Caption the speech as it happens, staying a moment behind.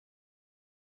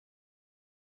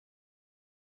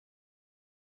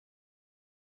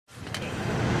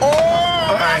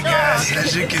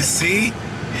as you can see,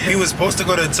 we was supposed to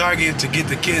go to Target to get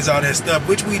the kids all that stuff,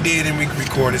 which we did and we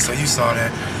recorded, so you saw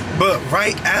that. But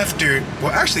right after,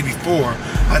 well actually before,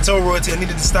 I told Royalty I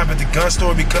needed to stop at the gun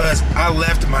store because I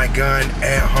left my gun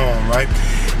at home, right?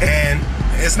 And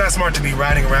it's not smart to be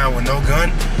riding around with no gun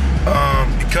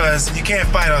because you can't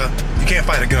fight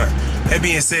a gun. That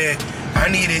being said, I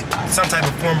needed some type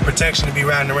of form of protection to be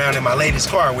riding around in my lady's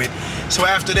car with. So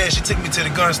after that, she took me to the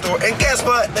gun store, and guess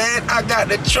what, man? I got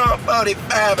the Trump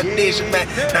 45 edition, man.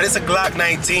 Now this is a Glock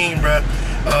 19, bro.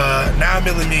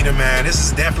 9mm, man. This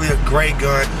is definitely a great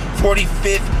gun.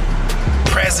 45th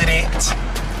President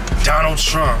Donald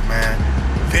Trump, man.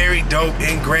 Very dope,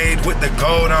 engraved with the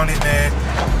gold on it, man.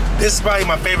 This is probably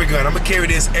my favorite gun. I'm gonna carry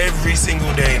this every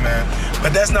single day, man.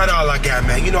 But that's not all I got,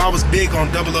 man. You know, I was big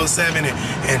on 007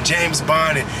 and James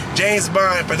Bond. And James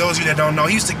Bond, for those of you that don't know,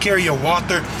 he used to carry a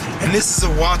Walther. And this is a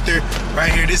Walther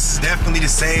right here. This is definitely the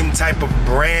same type of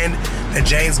brand that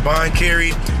James Bond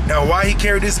carried. Now, why he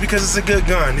carried this? Because it's a good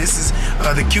gun. This is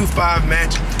the Q5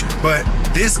 match. But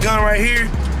this gun right here,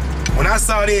 when I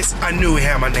saw this, I knew it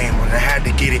had my name on it. I had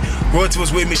to get it. Royalty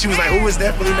was with me. She was like, "Oh, it's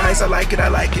definitely nice. I like it. I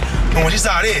like it." But when she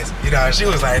saw this, you know, she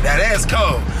was like, "That's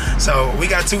cool." So we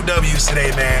got 2 W's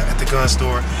today, man, at the gun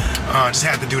store. Just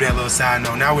had to do that little side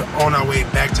note. Now we're on our way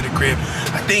back to the crib.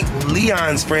 I think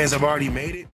Leon's friends have already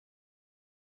made it.